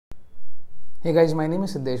Hey guys, my name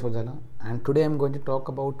is Siddesh Ojala and today I'm going to talk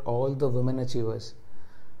about all the women achievers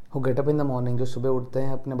who get up in the morning, जो सुबह उठते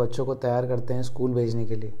हैं, अपने बच्चों को तैयार करते हैं स्कूल भेजने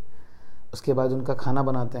के लिए। उसके बाद उनका खाना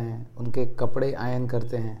बनाते हैं, उनके कपड़े आयरन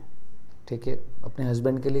करते हैं, ठीक है, अपने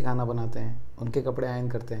हस्बैंड के लिए खाना बनाते हैं, उनके कपड़े आयरन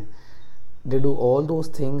करते हैं। They do all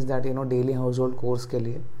those things that daily household chores के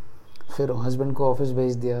लिए। फिर हस्बैंड को ऑफिस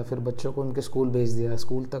भेज दिया, फिर बच्चों को उनके स्कूल भेज दिया,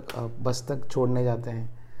 स्कूल तक बस तक छोड़ने जाते हैं।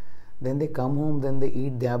 Then they come home, then they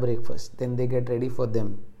eat their breakfast, then they get ready for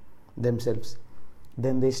themselves,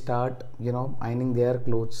 then they start ironing their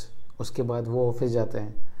clothes. उसके बाद वो ऑफिस जाते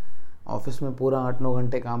हैं, ऑफिस में पूरा 8-9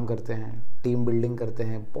 घंटे काम करते हैं, टीम बिल्डिंग करते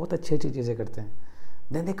हैं, बहुत अच्छी अच्छी चीज़ें करते हैं।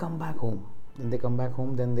 then they come back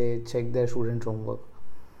home then they check their students homework,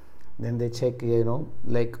 then they check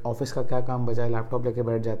like office का क्या काम बचा है, लैपटॉप लेके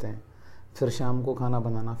बैठ जाते हैं। फिर शाम को खाना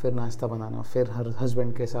बनाना, फिर नाश्ता बनाना, फिर हर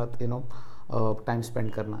हस्बैंड के साथ टाइम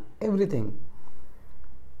स्पेंड करना, everything.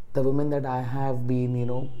 The women that I have been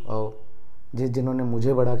जिन्होंने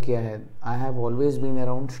मुझे बड़ा किया है, I have always been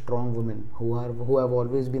around strong women who have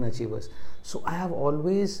always been achievers. So I have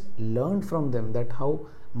always learn from them that how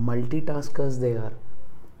multitaskers they are.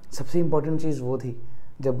 सबसे important चीज़ वो थी।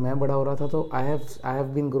 जब मैं बड़ा हो रहा था तो I have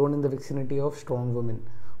been grown in the vicinity of strong women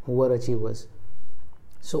who are achievers.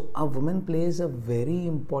 So a woman plays a very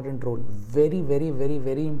important role, very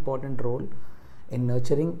important role in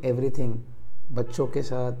nurturing everything. बच्चों के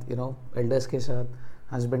साथ, elders के साथ,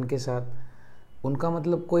 husband के साथ, उनका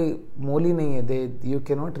मतलब कोई मोल ही नहीं है. You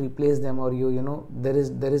cannot replace them, or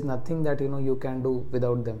there is nothing that you can do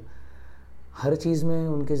without them. हर चीज़ में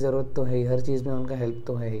उनकी ज़रूरत तो है ही, हर चीज़ में उनका हेल्प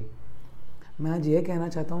तो है ही. मैं आज ये कहना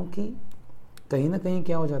चाहता हूँ कि कहीं ना कहीं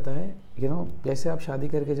क्या हो जाता है, जैसे आप शादी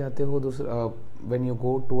करके जाते हो when you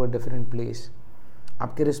go to a different place,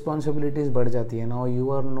 आपकी रिस्पॉन्सिबिलिटीज़ बढ़ जाती है. Now you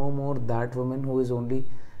are no more that women who is only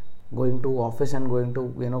going to office and going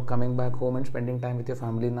to coming back home and spending time with your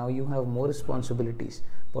family. Now you have more responsibilities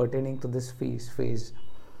pertaining to this phase.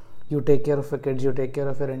 You take care of your kids, you take care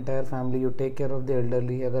of your entire family, you take care of the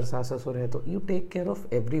elderly. अगर सास ससुर है तो you take care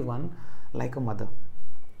of every one like a mother.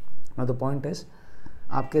 Now the point is,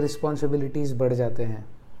 आपके responsibilities बढ़ जाते हैं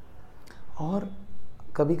और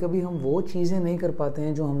कभी कभी हम वो चीज़ें नहीं कर पाते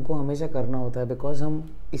हैं जो हमको हमेशा करना होता है, बिकॉज हम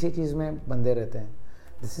इसी चीज़ में बंधे रहते हैं.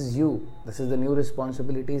 This is the new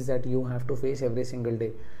responsibilities that you have to face every single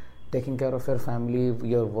day. Taking care of your family,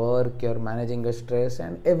 your work, your managing your stress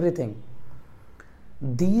and everything.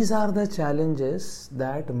 These are the challenges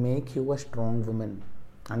that make you a strong woman.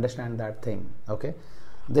 Understand that thing, okay?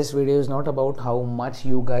 This video is not about how much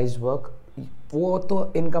you guys work. वो तो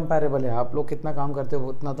incomparable है. आप लोग कितना काम करते हो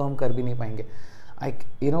उतना तो हम कर भी नहीं पाएंगे.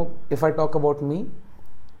 If I talk about me,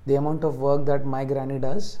 the amount of work that my granny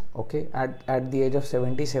does, okay, at the age of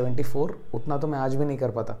 74, उतना तो मैं आज भी नहीं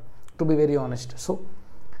कर पाता, to be very honest. So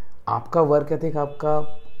आपका वर्क एथिक, आपका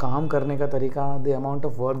काम करने का तरीका, the amount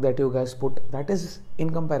of work that you guys put, that is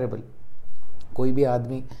incomparable. कोई भी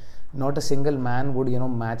आदमी, not a single man would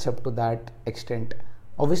match up to that extent.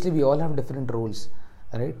 Obviously we all have different roles,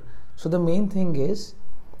 right? So the main thing is,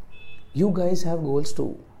 you guys have goals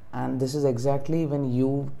too, and this is exactly when you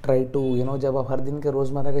try to जब आप हर दिन के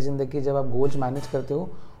रोज़मर्रा की ज़िंदगी जब आप goals manage करते हो,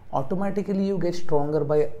 automatically you get stronger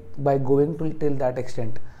by going to till that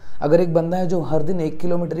extent. अगर एक बंदा है जो हर दिन 1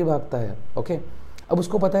 किलोमीटर ही भागता है, ओके, अब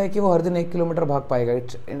उसको पता है कि वो हर दिन 1 किलोमीटर भाग पाएगा,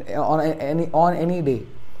 it's on any day.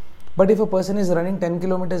 But if a person is running 10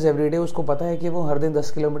 kilometres every day, उसको पता है कि वो हर दिन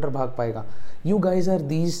 10 किलोमीटर भाग पाएगा. You guys are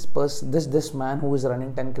this man who is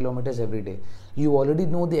running 10 kilometres every day. You already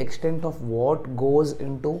know the extent of what goes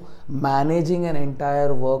into managing an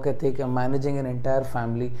entire work ethic, managing an entire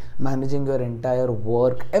family, managing your entire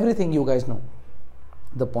work, everything you guys know.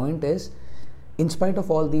 The point is, in spite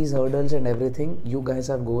of all these hurdles and everything, you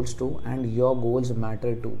guys have goals too, and your goals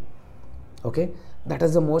matter too. Okay, that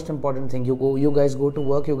is the most important thing. You guys go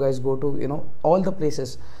to work, you guys go to all the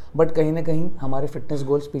places, but कहीं ना कहीं हमारे fitness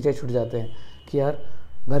goals पीछे छूट जाते हैं कि यार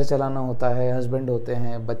घर चलाना होता है, हस्बैंड होते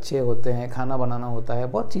हैं, बच्चे होते हैं, खाना बनाना होता है,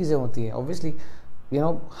 बहुत चीज़ें होती हैं. ऑब्वियसली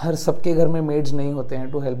हर सबके घर में मेड्स नहीं होते हैं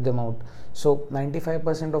to help them out. So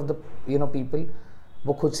 95% of the people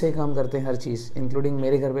वो खुद से ही काम करते हैं हर चीज़, इंक्लूडिंग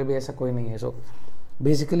मेरे घर पे भी ऐसा कोई नहीं है. So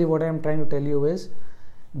basically what I am trying to tell you is,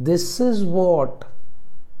 this is what,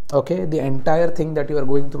 okay, the entire thing that you are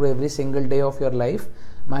going through every single day of your life,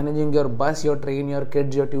 managing your bus, your train, your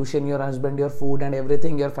kids, your tuition, your husband, your food and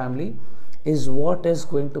everything, your family, is what is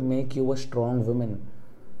going to make you a strong woman.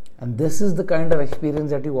 And this is the kind of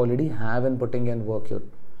experience that you already have in putting in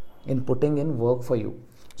work for you.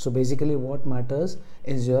 So basically what matters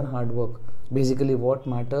is your hard work. Basically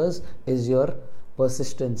what matters is your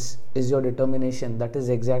persistence, is your determination. That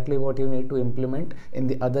is exactly what you need to implement in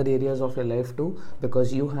the other areas of your life too,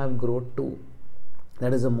 because you have growth too.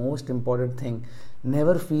 That is the most important thing.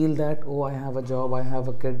 Never feel that, oh, I have a job, I have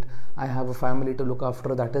a kid, I have a family to look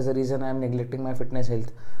after, that is the reason I am neglecting my fitness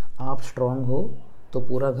health. आप strong हो तो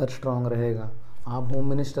पूरा घर strong रहेगा. आप home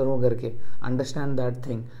minister हो घर के. Understand that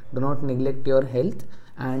thing. Do not neglect your health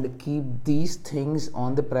and keep these things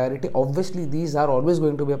on the priority. Obviously these are always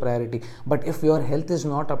going to be a priority, but if your health is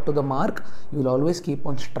not up to the mark, you will always keep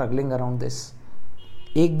on struggling around this.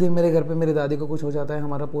 एक दिन मेरे घर पे मेरी दादी को कुछ हो जाता है,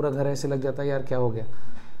 हमारा पूरा घर ऐसे लग जाता है, यार क्या हो गया.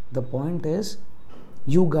 The point is,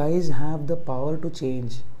 you guys have the power to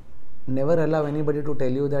change. Never allow anybody to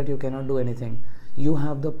tell you that you cannot do anything. You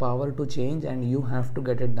have the power to change and you have to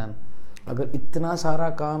get it done. अगर इतना सारा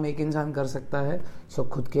काम एक इंसान कर सकता है, तो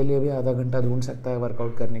खुद के लिए भी आधा घंटा ढूंढ सकता है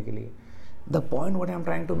वर्कआउट करने के लिए. The point what I am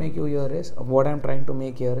trying to make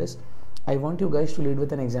here is, I want you guys to lead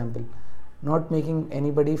with an example, not making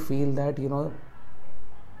anybody feel that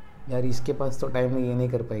यार इसके पास तो टाइम नहीं, ये नहीं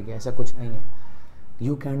कर पाएगी. ऐसा कुछ नहीं है.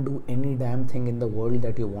 You can do any damn thing in the world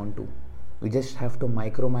that you want to. You just have to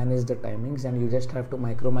micromanage the timings and you just have to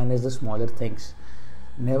micromanage the smaller things.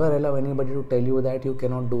 Never allow anybody to tell you that you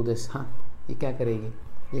cannot do this. हाँ, ये क्या करेगी,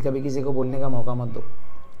 ये कभी किसी को बोलने का मौका मत दो.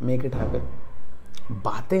 Make it happen.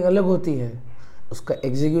 बातें अलग होती है, उसका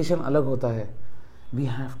एग्जीक्यूशन अलग होता है. We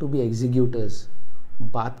have to be executors.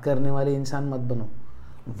 बात करने वाले इंसान मत बनो,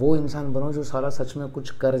 वो इंसान बनो जो सारा सच में कुछ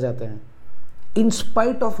कर जाते हैं. In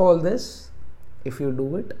spite of all this, if you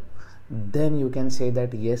do it, then you can say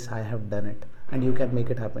that yes, I have done it, and you can make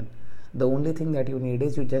it happen. The only thing that you need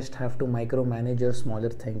is you just have to micromanage your smaller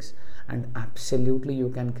things, and absolutely you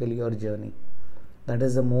can kill your journey. That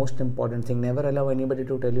is the most important thing. Never allow anybody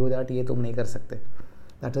to tell you that ये तुम नहीं कर सकते.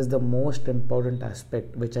 That is the most important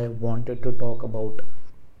aspect which I wanted to talk about.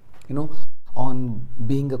 On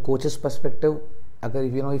being a coach's perspective,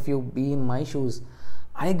 अगर if you be in my shoes,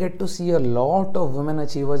 I get to see a lot of women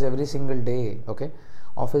achievers every single day. Okay,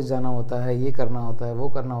 office जाना होता है, ये करना होता है, वो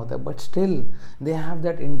करना होता है, but still they have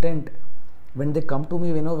that intent. When they come to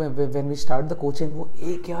me, when we start the coaching, वो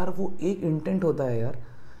एक intent होता है यार,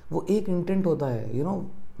 वो एक intent होता है.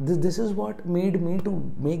 This is what made me to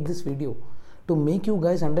make this video, to make you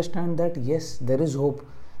guys understand that yes, there is hope,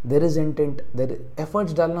 there is intent, there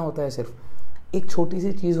efforts डालना होता है. सिर्फ एक छोटी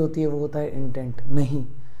सी चीज़ होती है, वो होता है intent. नहीं,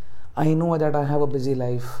 I know that I have a busy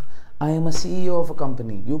life. I am a CEO of a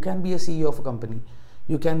company. You can be a CEO of a company.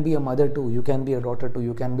 You can be a mother too. You can be a daughter too.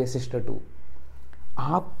 You can be a sister too.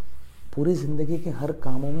 आप पूरी ज़िंदगी के हर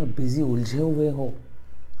कामों में busy उलझे हुए हो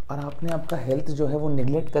और आपने आपका हेल्थ जो है वो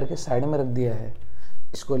निगलेक्ट करके साइड में रख दिया है.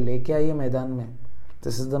 इसको लेके आइए मैदान में.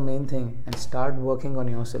 This is the main thing and start working on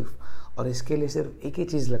yourself. और इसके लिए सिर्फ एक ही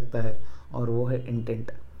चीज़ लगता है और वो है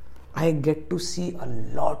intent. I get to see a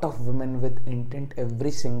lot of women with intent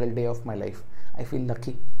every single day of my life. I feel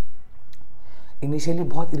lucky. Initially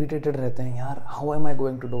बहुत irritated रहते हैं, यार how am I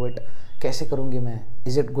going to do it? कैसे करूँगी मैं?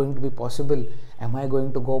 Is it going to be possible? Am I going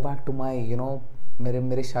to go back to my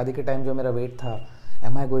मेरे शादी के टाइम जो मेरा वेट था?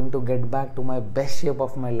 Am I going to get back to my best shape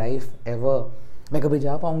of my life ever? मैं कभी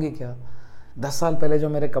जा पाऊँगी क्या? 10 साल पहले जो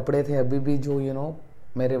मेरे कपड़े थे अभी भी जो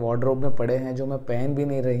मेरे वार्डरोब में पड़े हैं, जो मैं पहन भी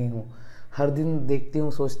नहीं रही हूँ. हर दिन देखती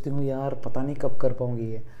हूँ, सोचती हूँ यार पता नहीं कब कर पाऊँगी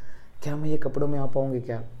ये, क्या मैं ये कपड़ों में आ पाऊँगी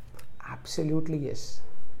क्या? Absolutely yes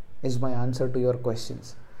is my answer to your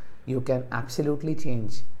questions. You can absolutely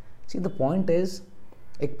change. See the point is,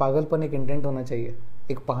 एक पागलपन, एक इंटेंट होना चाहिए.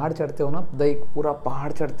 एक पहाड़ चढ़ते हो ना, एक पूरा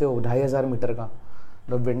पहाड़ चढ़ते हो 2500 मीटर का.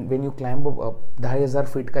 When you climb 2500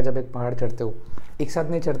 फीट का जब एक पहाड़ चढ़ते हो, एक साथ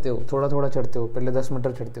नहीं चढ़ते हो, थोड़ा थोड़ा चढ़ते हो. पहले 10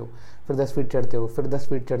 मीटर चढ़ते हो, फिर 10 फीट चढ़ते हो, फिर 10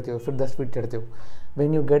 फीट चढ़ते हो, फिर 10 फीट चढ़ते हो.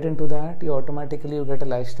 When you get into that, you automatically get a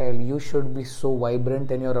lifestyle. You should be so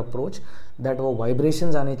vibrant in your approach that वो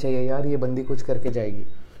vibrations आने चाहिए, यार ये बंदी कुछ करके जाएगी.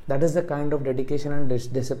 That is the kind of dedication and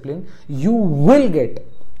discipline you will get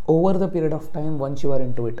over the period of time once you are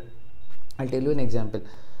into it. I'll tell you an example.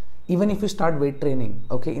 Even if you start weight training,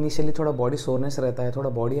 okay, initially थोड़ा body soreness रहता है, थोड़ा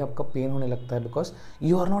body आपका pain होने लगता है because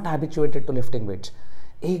you are not habituated to lifting weights.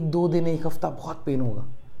 1-2 दिन, एक हफ्ता बहुत पेन होगा,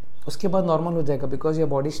 उसके बाद नॉर्मल हो जाएगा because your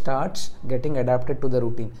body starts getting adapted to the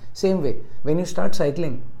routine. Same way when you start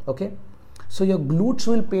cycling, okay, so your glutes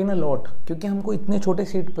will pain a lot क्योंकि हमको इतने छोटे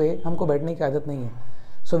सीट पे हमको बैठने की आदत नहीं है.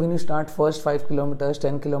 So when you start first 5 kilometers,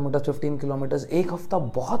 10 kilometers, 15 kilometers, एक हफ्ता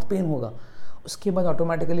बहुत पेन होगा, उसके बाद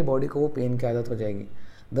ऑटोमेटिकली बॉडी को वो पेन की आदत हो जाएगी.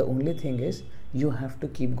 The only thing is you have to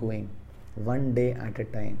keep going one day at a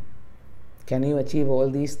time. Can you achieve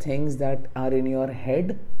all these things that are in your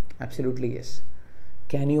head? Absolutely yes.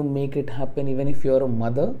 Can you make it happen even if you're a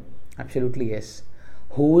mother? Absolutely yes.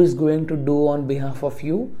 Who is going to do on behalf of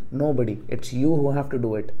you? Nobody. It's you who have to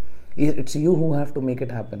do it. It's you who have to make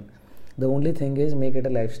it happen. The only thing is make it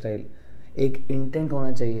a lifestyle. एक intent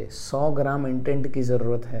होना चाहिए. 100 ग्राम intent की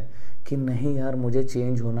ज़रूरत है कि नहीं यार मुझे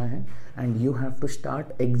चेंज होना है. And you have to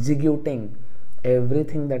start executing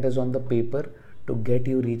everything that is on the paper to get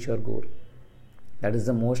you reach your goal. That is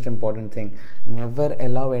the most important thing. Never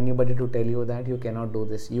allow anybody to tell you that you cannot do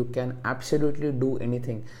this. You can absolutely do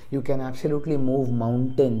anything. You can absolutely move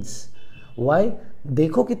mountains. Why?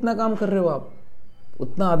 देखो कितना काम कर रहे हो आप.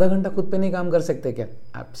 उतना आधा घंटा खुद पे नहीं काम कर सकते क्या?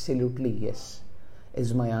 Absolutely yes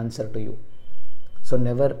is my answer to you. So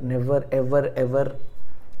never ever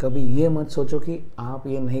कभी ये मत सोचो कि आप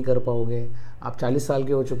ये नहीं कर पाओगे. आप 40 साल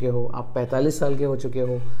के हो चुके हो, आप 45 साल के हो चुके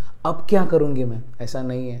हो, अब क्या करूँगी मैं. ऐसा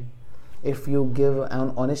नहीं है. If you give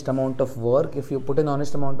an honest amount of work, if you put in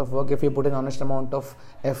honest amount of work, if you put in honest amount of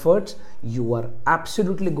efforts, you are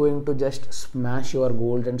absolutely going to just smash your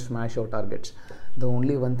goals and smash your targets. The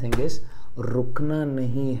only one thing is रुकना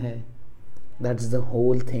नहीं है. That's the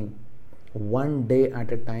whole thing. One day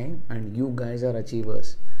at a time, and you guys are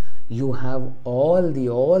achievers. You have all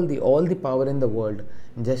the power in the world.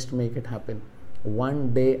 Just make it happen.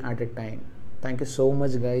 One day at a time. Thank you so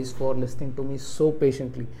much guys for listening to me so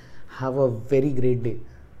patiently. Have a very great day.